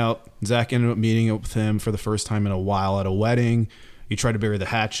falling out. Zach ended up meeting up with him for the first time in a while at a wedding. He tried to bury the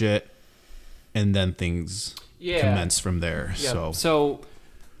hatchet, and then things commenced from there. Yeah. So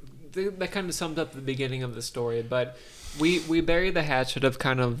that kind of summed up the beginning of the story. But we buried the hatchet of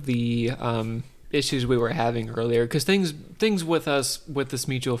kind of the issues we were having earlier, because things with us, with this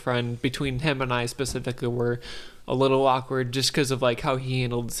mutual friend, between him and I specifically, were a little awkward just because of like how he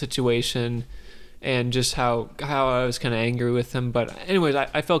handled the situation. And just how I was kind of angry with him. But anyways,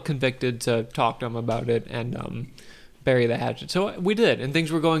 I felt convicted to talk to him about it and bury the hatchet. So we did, and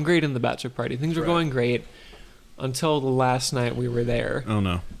things were going great in the bachelor party. Things were going great until the last night we were there. Oh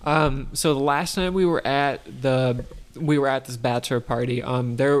no. So the last night we were at this bachelor party.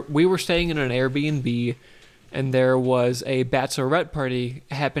 We were staying in an Airbnb, and there was a bachelorette party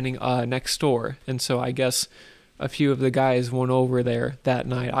happening next door. And so I guess a few of the guys went over there that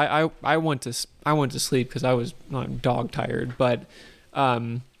night. I went to sleep because I was dog tired. But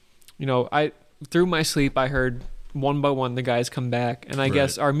through my sleep I heard one by one the guys come back, and I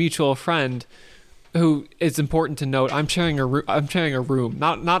guess our mutual friend, who it's important to note, I'm sharing a room,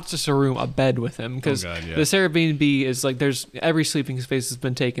 not just a room, a bed with him, because this Airbnb is like, there's every sleeping space has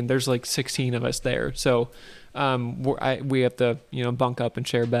been taken. There's like 16 of us there, so we have to bunk up and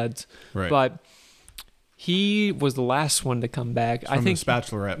share beds. Right. But he was the last one to come back. From this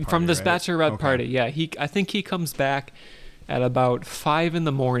bachelorette party. Yeah. I think he comes back at about 5 a.m,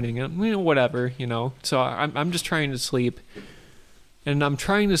 and whatever. So I'm just trying to sleep, and I'm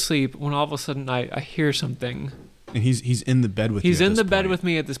trying to sleep when all of a sudden I hear something. And he's in the bed with you. He's in the bed with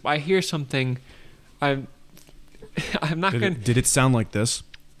me at this. I hear something. I'm not gonna. Did it sound like this?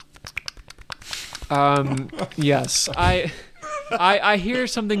 Yes. I hear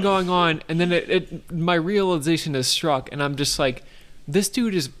something going on, and then my realization is struck, and I'm just like, this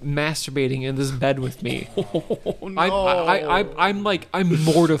dude is masturbating in this bed with me. Oh, no. I'm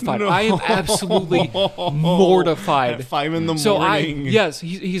mortified. I am absolutely mortified. At 5 a.m. So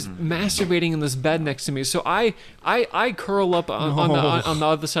he's masturbating in this bed next to me. So I curl up on the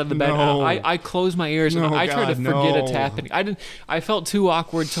other side of the bed. No. And I close my ears and I try to forget it's happening. I felt too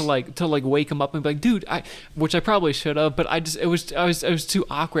awkward to wake him up and be like, dude, which I probably should have, but it was too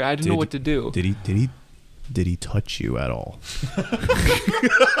awkward. I didn't know what to do. Did he touch you at all?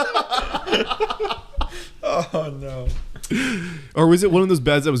 Oh no. Or was it one of those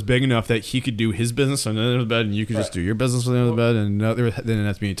beds that was big enough that he could do his business on the other bed and you could just do your business on the other bed and there didn't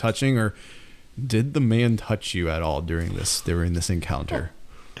have to be any touching? Or did the man touch you at all during this encounter?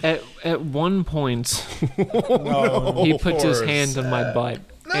 At one point, he put his hand on my butt,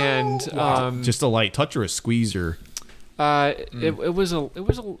 and just a light touch or a squeeze or. It was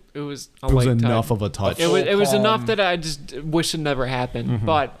light enough touch. Of a touch. It was enough that I just wish it never happened. Mm-hmm.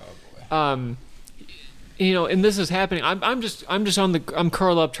 But, and this is happening. I'm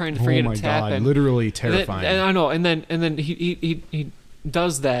curled up trying to forget it's happened. Literally terrifying. And I know. And then he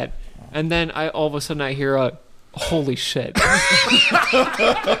does that, and then all of a sudden I hear a holy shit.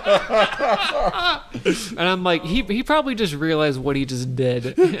 And I'm like, he probably just realized what he just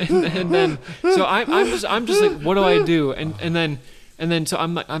did. And then so I'm just like, what do I do? And then so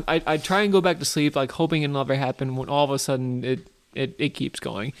I'm like, I try and go back to sleep, like hoping it'll never happen, when all of a sudden it keeps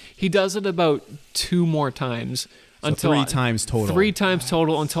going. He does it about 2 more times. So until 3 times total. 3 times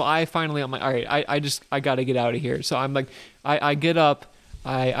total until I finally, I'm like, all right, I got to get out of here. So I'm like, I get up,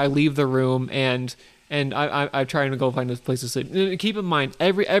 I leave the room, and I'm trying to go find a place to sleep. Keep in mind,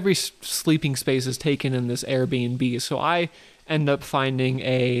 every sleeping space is taken in this Airbnb, so I end up finding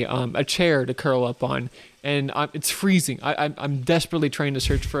a chair to curl up on, and it's freezing. I'm desperately trying to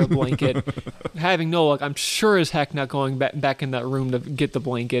search for a blanket, having no luck. I'm sure as heck not going back in that room to get the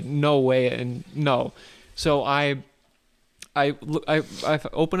blanket. No way, and no. So I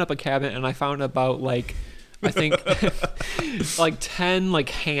opened up a cabinet and I found about I think like 10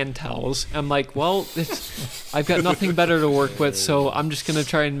 hand towels. I'm like, well, I've got nothing better to work with, so I'm just gonna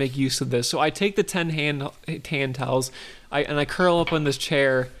try and make use of this. So I take the 10 hand towels, I curl up on this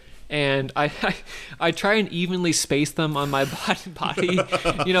chair, and I try and evenly space them on my body.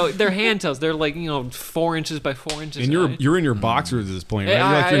 They're hand towels. They're 4 inches by 4 inches. And you're in your boxers at this point,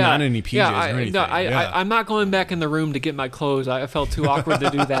 right? You're not in any PJs or anything. I'm not going back in the room to get my clothes. I felt too awkward to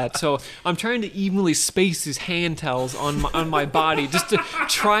do that. So I'm trying to evenly space these hand towels on my body just to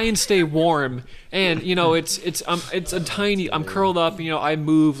try and stay warm. And it's a tiny. I'm curled up. I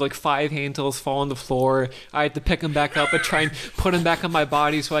move 5 hand towels fall on the floor. I have to pick them back up and try and put them back on my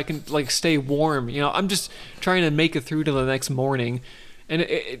body so I can stay warm. I'm just trying to make it through to the next morning. And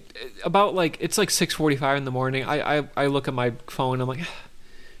it's 6:45 in the morning. I look at my phone. I'm like,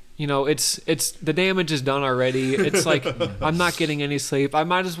 it's the damage is done already. It's I'm not getting any sleep. I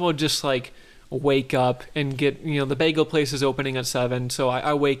might as well just wake up and get, the bagel place is opening at 7, so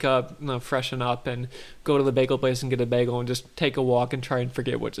I wake up, freshen up, and go to the bagel place and get a bagel and just take a walk and try and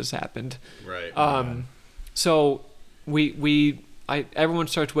forget what just happened. Right. So everyone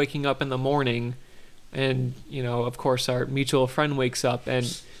starts waking up in the morning, and of course our mutual friend wakes up,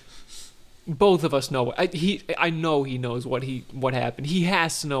 and both of us know. I know he knows what happened. He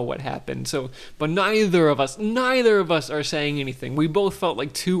has to know what happened. So, but neither of us are saying anything. We both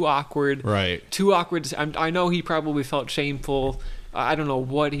felt too awkward. Right. Too awkward. I know he probably felt shameful. I don't know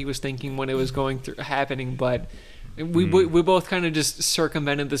what he was thinking when it was happening, but we both kind of just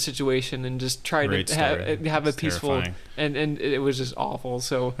circumvented the situation and just tried to have a peaceful. Terrifying. And it was just awful.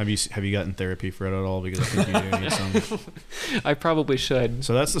 So have you gotten therapy for it at all? Because I think you do need some. I probably should.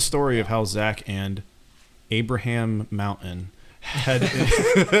 So that's the story of how Zach and Abraham Mountain had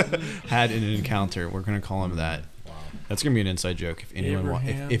an encounter. We're gonna call him that. Wow. That's gonna be an inside joke.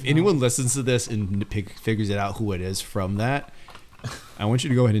 If anyone listens to this and figures it out who it is from that, I want you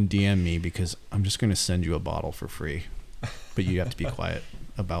to go ahead and DM me, because I'm just gonna send you a bottle for free, but you have to be quiet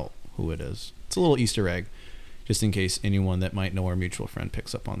about who it is. It's a little Easter egg, just in case anyone that might know our mutual friend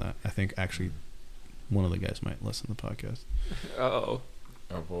picks up on that. I think actually one of the guys might listen to the podcast. Oh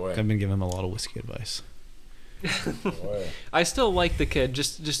boy! I've been giving him a lot of whiskey advice. I still like the kid,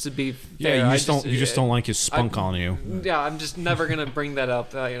 just to be fair. Yeah, you just don't like his spunk on you. Yeah, I'm just never gonna bring that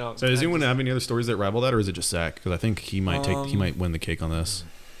up. So does anyone have any other stories that rival that, or is it just Zach? Because I think he might win the cake on this.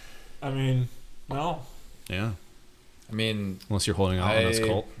 I mean, no. Yeah. I mean, unless you're holding out on this,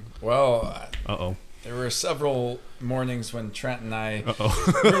 Colt. Well. Uh-oh. There were several mornings when Trent and I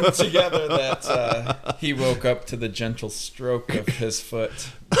roomed together that he woke up to the gentle stroke of his foot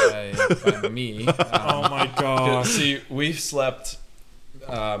by me. Oh my God! See, we've slept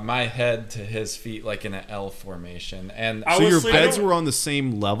my head to his feet like in an L formation. And so your beds were on the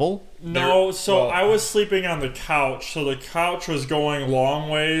same level? No, I was sleeping on the couch. So the couch was going long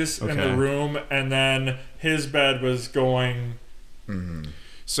ways in the room, and then his bed was going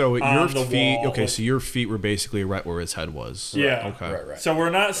so your feet wall. Okay, so your feet were basically right where his head was. Yeah. Okay. Right. So we're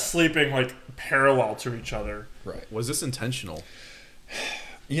not sleeping like parallel to each other. Right. Was this intentional?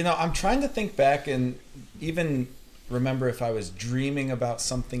 I'm trying to think back and even remember if I was dreaming about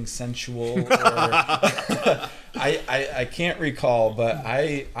something sensual or I can't recall, but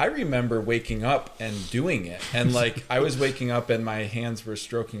I remember waking up and doing it, and like I was waking up and my hands were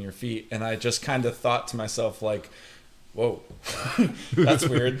stroking your feet, and I just kind of thought to myself like, whoa, that's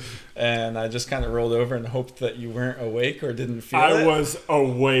weird, and I just kind of rolled over and hoped that you weren't awake or didn't feel it. I was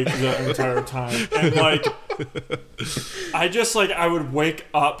awake the entire time, and like I would wake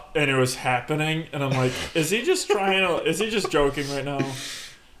up and it was happening, and I'm like, is he just joking right now?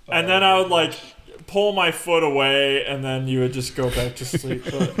 And then I would like pull my foot away, and then you would just go back to sleep.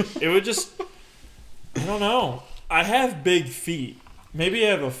 But it would just, I don't know. I have big feet. Maybe I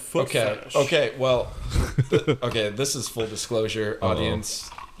have a foot fetish. Okay, well, this is full disclosure, audience.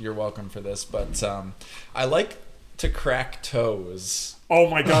 You're welcome for this, but I like to crack toes. Oh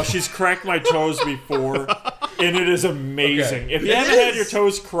my gosh, she's cracked my toes before, and it is amazing. Okay. If you haven't had your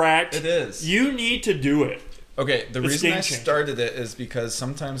toes cracked, it is. You need to do it. Okay, the reason I started it is because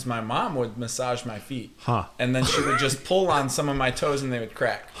sometimes my mom would massage my feet. And then she would just pull on some of my toes and they would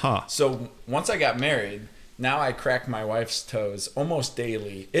crack. So once I got married, now I crack my wife's toes almost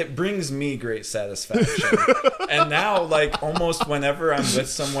daily. It brings me great satisfaction. And now, like, almost whenever I'm with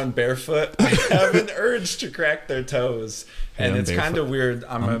someone barefoot, I have an urge to crack their toes. And it's kind of weird.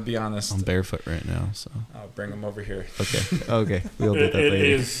 I'm going to be honest. I'm barefoot right now, so I'll bring them over here. Okay. We'll do that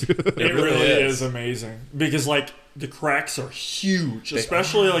later. It really is amazing. Because, like, the cracks are huge.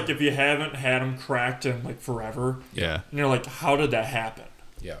 Especially, like, if you haven't had them cracked in, like, forever. Yeah. And you're like, how did that happen?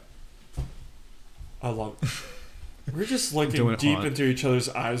 Yeah. I love it. We're just looking deep into each other's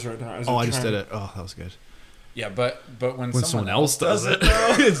eyes right now. I just did it. Oh, that was good. Yeah, but when someone else does it,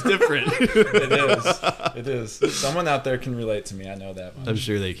 though, it's different. It is. Someone out there can relate to me. I know that one. I'm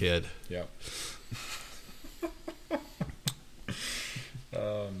sure they could. Yep.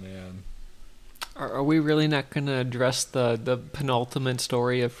 Oh, man. Are we really not going to address the penultimate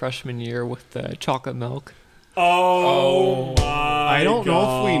story of freshman year with the chocolate milk? Oh my I don't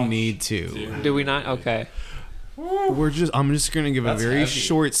know if we need to. Dude. Do we not? Okay. I'm just going to give a very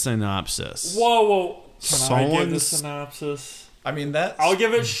short synopsis. Whoa. Can I give the synopsis? I mean, I'll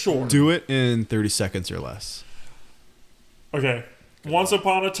give it short. Do it in 30 seconds or less. Okay. Once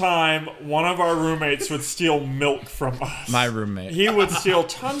upon a time, one of our roommates would steal milk from us. My roommate. He would steal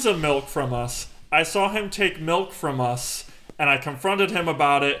tons of milk from us. I saw him take milk from us, and I confronted him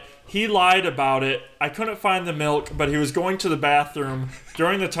about it. He lied about it. I couldn't find the milk, but he was going to the bathroom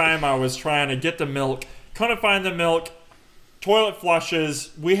during the time I was trying to get the milk. Couldn't find the milk. Toilet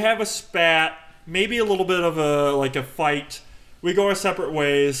flushes. We have a spat. Maybe a little bit of a fight. We go our separate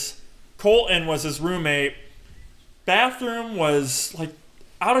ways. Colton was his roommate. Bathroom was like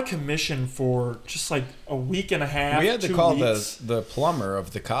out of commission for just like a week and a half. We had to 2 call weeks. the plumber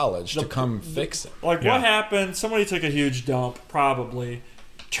of the college to come fix it. Like, what happened? Somebody took a huge dump, probably.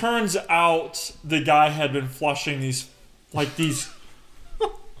 Turns out the guy had been flushing these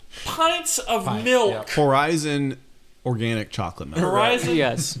pints of milk. Yep. Horizon organic chocolate milk. Horizon?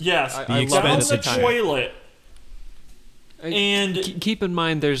 Yes. Yes. I Down love the it. toilet. And keep in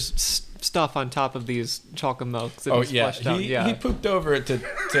mind there's stuff on top of these chocolate milks that he's flushed out. He pooped over it to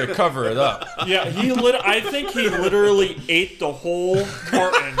cover it up. Yeah, I think he literally ate the whole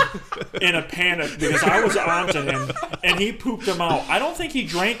carton in a panic because I was on to him, and he pooped them out. I don't think he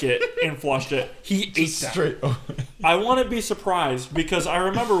drank it and flushed it. He ate that. Straight over. I want to be surprised because I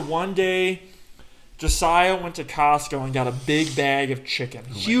remember one day Josiah went to Costco and got a big bag of chicken.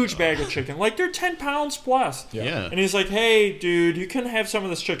 Huge bag of chicken. Like, they're 10 pounds plus. Yeah. And he's like, hey, dude, you can have some of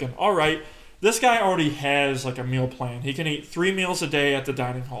this chicken. All right. This guy already has, like, a meal plan. He can eat 3 meals a day at the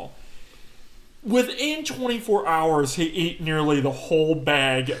dining hall. Within 24 hours, he ate nearly the whole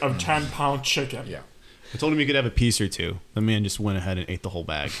bag of 10-pound chicken. Yeah. I told him he could have a piece or two. The man just went ahead and ate the whole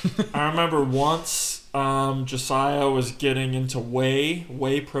bag. I remember once Josiah was getting into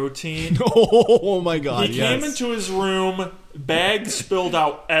whey protein. Oh my God! He came into his room, bag spilled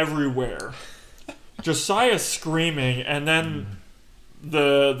out everywhere. Josiah screaming, and then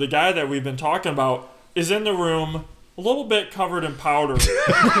the guy that we've been talking about is in the room, a little bit covered in powder.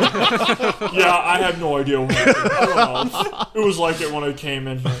 Yeah, I have no idea what happened. I don't know. It was like it when I came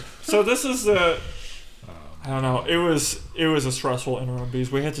in here. So this is I don't know. It was a stressful interim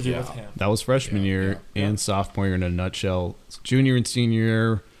because we had to deal with him. That was freshman year and sophomore year in a nutshell. Junior and senior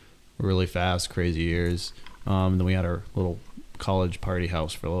year, really fast, crazy years. Then we had our little college party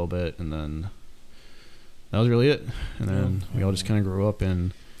house for a little bit, and then that was really it. And then we all just kind of grew up,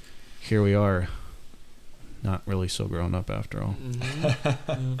 and here we are. Not really so grown up after all.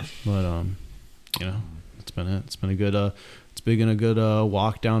 But it's been it. It's been a good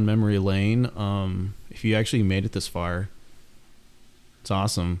walk down memory lane. If you actually made it this far, it's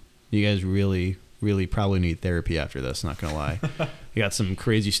awesome. You guys really, really probably need therapy after this, not gonna lie. You got some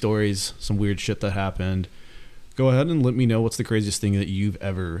crazy stories, some weird shit that happened. Go ahead and let me know what's the craziest thing that you've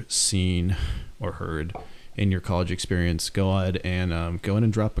ever seen or heard in your college experience. Go ahead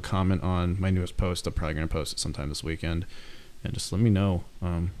and drop a comment on my newest post. I'm probably going to post it sometime this weekend. And just let me know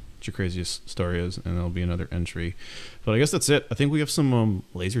what your craziest story is, and there'll be another entry. But I guess that's it. I think we have some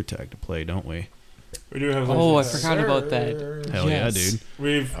laser tag to play, don't we? We do have laser tag. I forgot about that. Hell yeah, dude.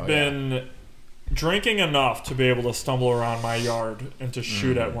 We've been drinking enough to be able to stumble around my yard and to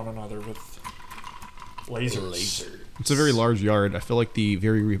shoot at one another with lasers. It's a very large yard. I feel like the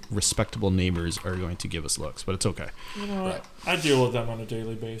very respectable neighbors are going to give us looks, but it's okay. You know what? I deal with them on a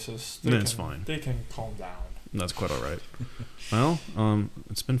daily basis. It's fine. They can calm down. That's quite all right. Well,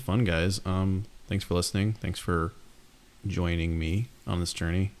 it's been fun, guys. Thanks for listening. Thanks for joining me on this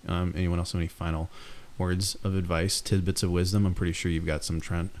journey. Anyone else have any final words of advice, tidbits of wisdom? I'm pretty sure you've got some,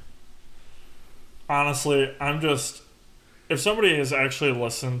 Trent. Honestly, if somebody has actually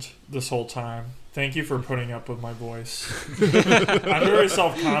listened this whole time, thank you for putting up with my voice. I'm very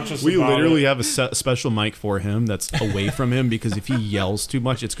self-conscious We about literally it. have a special mic for him that's away from him because if he yells too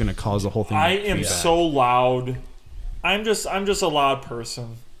much, it's going to cause the whole thing. I am so loud. I'm just a loud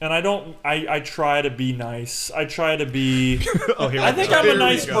person. And I try to be nice. I try to be... I think I'm a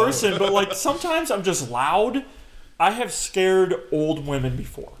nice person, but like sometimes I'm just loud. I have scared old women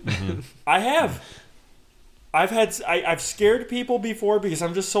before. Mm-hmm. I have. I've scared people before because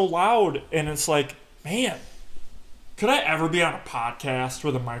I'm just so loud, and it's like, man, could I ever be on a podcast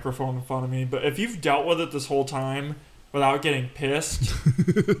with a microphone in front of me? But if you've dealt with it this whole time without getting pissed,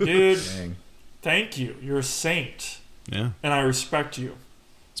 dude, thank you. You're a saint. Yeah. And I respect you.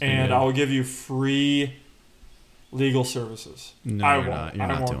 And I will give you free legal services. No, I you're won't. not. You're I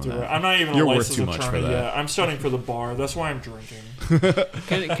not won't doing do that. it. I'm not even You're a worth licensed too much attorney for that. yet. I'm studying for the bar. That's why I'm drinking.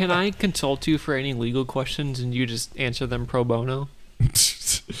 Can I consult you for any legal questions and you just answer them pro bono?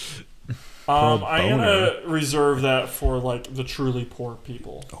 I'm gonna reserve that for like the truly poor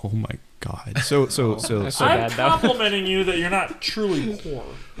people. Oh my god. So I'm complimenting you that you're not truly poor.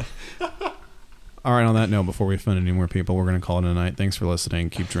 All right, on that note, before we offend any more people, we're going to call it a night. Thanks for listening.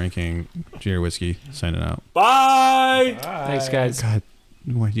 Keep drinking. Jerry Whiskey, signing out. Bye! Thanks, guys. God,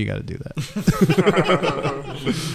 why do you got to do that?